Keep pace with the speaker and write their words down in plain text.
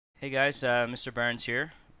Hey guys, Mr. Barnes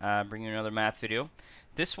here, bringing you another math video.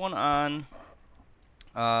 This one on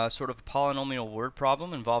sort of a polynomial word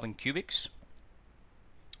problem involving cubics.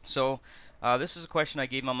 So this is a question I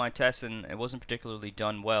gave on my test and it wasn't particularly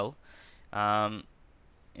done well.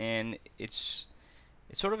 And it's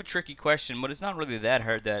sort of a tricky question, but it's not really that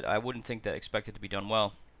hard that I wouldn't think that expect it to be done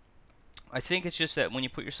well. I think it's just that when you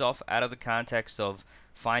put yourself out of the context of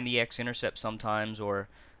find the x-intercept sometimes, or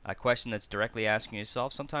a question that's directly asking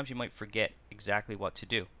yourself, sometimes you might forget exactly what to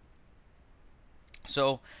do.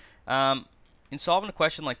 So in solving a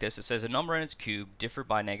question like this, it says a number and its cube differ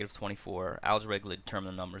by -24. Algebraically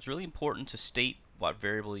determine the number. It's really important to state what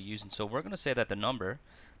variable you're using. So we're going to say that the number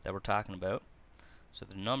that we're talking about, so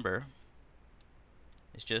the number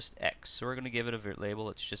is just x. So we're going to give it a label.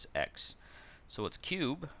 It's just x. So its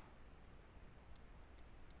cube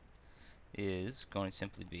is going to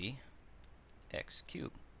simply be x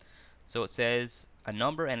cubed. So it says a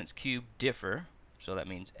number and its cube differ, so that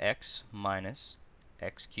means x minus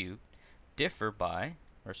x cubed, differ by,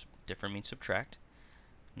 or differ means subtract,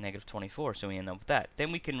 -24. So we end up with that.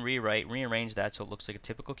 Then we can rearrange that so it looks like a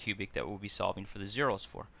typical cubic that we'll be solving for the zeros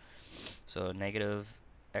for. So negative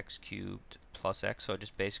x cubed plus x. So I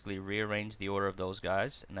just basically rearrange the order of those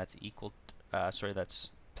guys, and that's equal.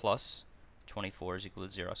 That's plus 24 is equal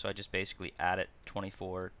to 0. So I just basically added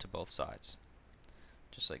 24 to both sides,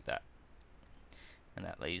 just like that. And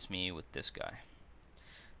that leaves me with this guy.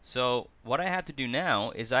 So what I have to do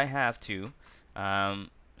now is I have to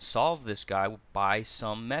solve this guy by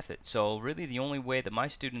some method. So really the only way that my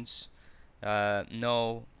students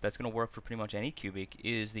know that's going to work for pretty much any cubic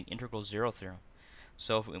is the integral zero theorem.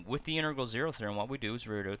 So with the integral zero theorem, what we do is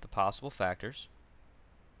root out the possible factors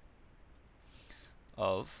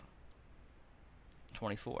of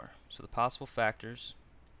 24. So the possible factors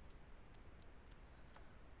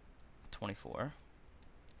of 24.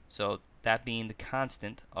 So that being the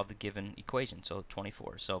constant of the given equation, so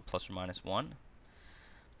 24. So plus or minus 1,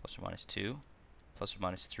 plus or minus 2, plus or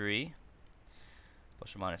minus 3,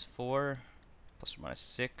 plus or minus 4, plus or minus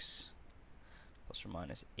 6, plus or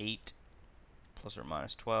minus 8, plus or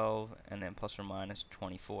minus 12, and then plus or minus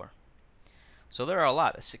 24. So there are a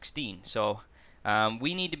lot, 16. So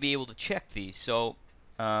we need to be able to check these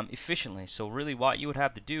efficiently. So really what you would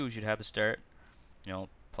have to do is you'd have to start,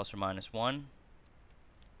 plus or minus 1,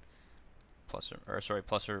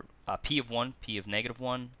 p of 1, p of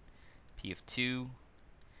 -1, p of 2,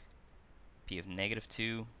 p of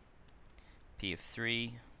 -2, p of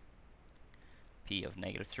 3, p of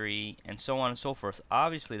 -3, and so on and so forth.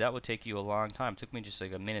 Obviously that would take you a long time. It took me just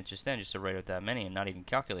like a minute just then just to write out that many and not even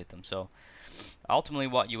calculate them. So ultimately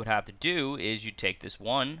what you would have to do is you take this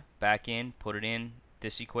 1 back in, put it in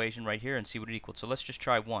this equation right here, and see what it equals. So let's just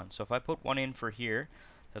try 1. So if I put 1 in for here,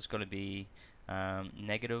 that's going to be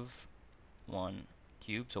 -1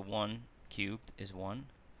 cubed. So 1 cubed is 1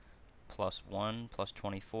 plus 1 plus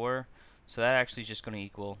 24. So that actually is just going to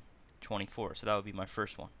equal 24. So that would be my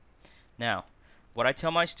first one. Now, what I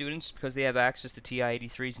tell my students, because they have access to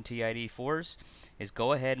TI-83s and TI-84s, is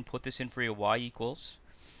go ahead and put this in for your y equals,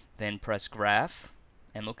 then press graph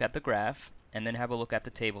and look at the graph, and then have a look at the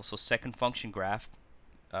table. So second function graph,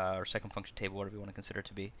 or second function table, whatever you want to consider it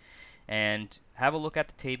to be, and have a look at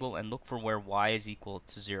the table and look for where y is equal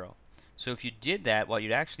to 0. So if you did that, what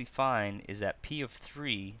you'd actually find is that p of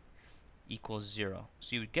 3 equals 0.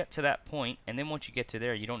 So you would get to that point, and then once you get to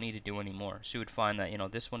there, you don't need to do any more. So you would find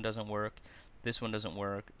that this one doesn't work, this one doesn't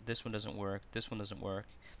work, this one doesn't work, this one doesn't work,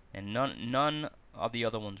 and none of the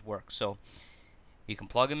other ones work. So you can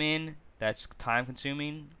plug them in. That's time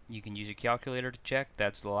consuming. You can use a calculator to check.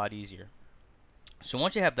 That's a lot easier. So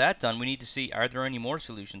once you have that done, we need to see, are there any more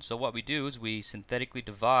solutions? So what we do is we synthetically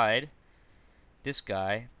divide this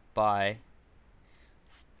guy by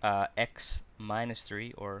x minus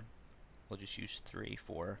 3, or we'll just use 3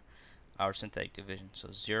 for our synthetic division.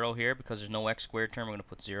 So 0 here, because there's no x squared term, we're going to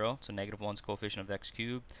put 0. So -1 is coefficient of x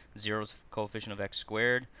cubed, 0 is coefficient of x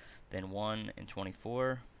squared, then 1 and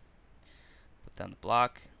 24. Put down the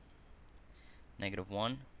block.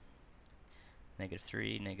 -1,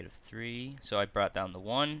 -3, -3. So I brought down the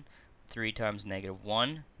 1. 3 times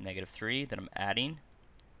 -1, -3. Then I'm adding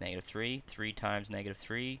 -3. 3 times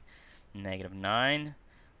 -3, -9.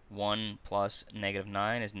 1 plus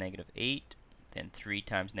 -9 is -8. Then 3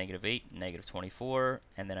 times -8, -24.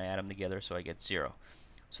 And then I add them together so I get 0.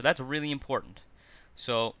 So that's really important.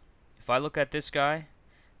 So if I look at this guy,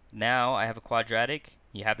 now I have a quadratic.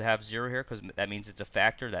 You have to have 0 here because that means it's a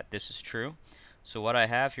factor that this is true. So what I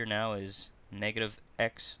have here now is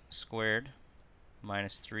 -x squared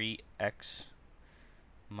minus 3x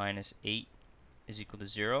minus 8 is equal to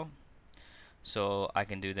 0. So I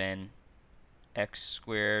can do then x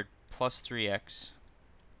squared plus 3x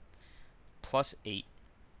plus 8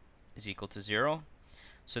 is equal to 0.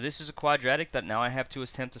 So this is a quadratic that now I have to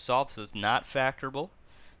attempt to solve, so it's not factorable.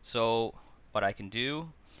 So what I can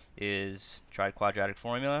do is try a quadratic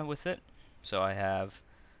formula with it. So I have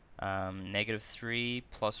negative 3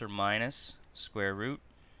 plus or minus square root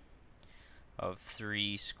of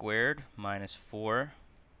 3 squared minus 4.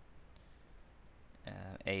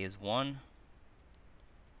 A is 1,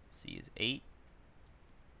 C is 8,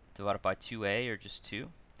 divided by 2a, or just 2.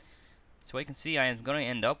 So you can see I am going to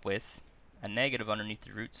end up with a negative underneath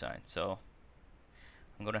the root sign. So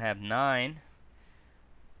I'm going to have 9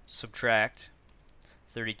 subtract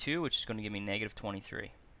 32, which is going to give me negative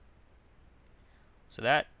 23. So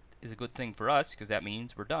that is a good thing for us, because that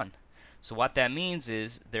means we're done. So what that means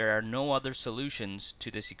is there are no other solutions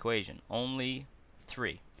to this equation, only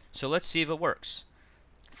 3. So let's see if it works.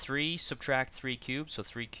 3 subtract 3 cubed, so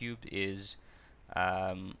 3 cubed is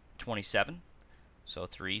 27. So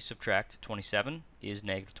 3 subtract 27 is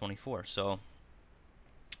negative 24. So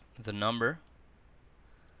the number,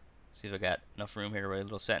 see if I got enough room here to write a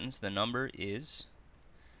little sentence, the number is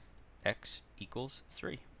x equals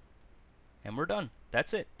 3. And we're done.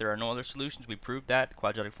 That's it. There are no other solutions. We proved that. The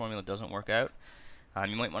quadratic formula doesn't work out.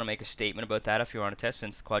 You might want to make a statement about that if you're on a test,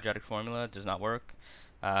 since the quadratic formula does not work.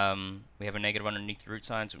 We have a negative underneath the root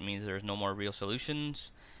sign, so it means there's no more real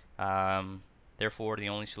solutions. Therefore, the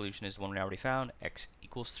only solution is the one we already found, x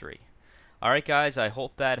equals 3. Alright guys, I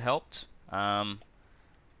hope that helped. I'm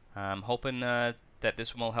hoping that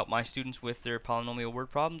this will help my students with their polynomial word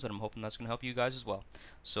problems, and I'm hoping that's going to help you guys as well.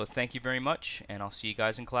 So thank you very much, and I'll see you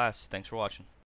guys in class. Thanks for watching.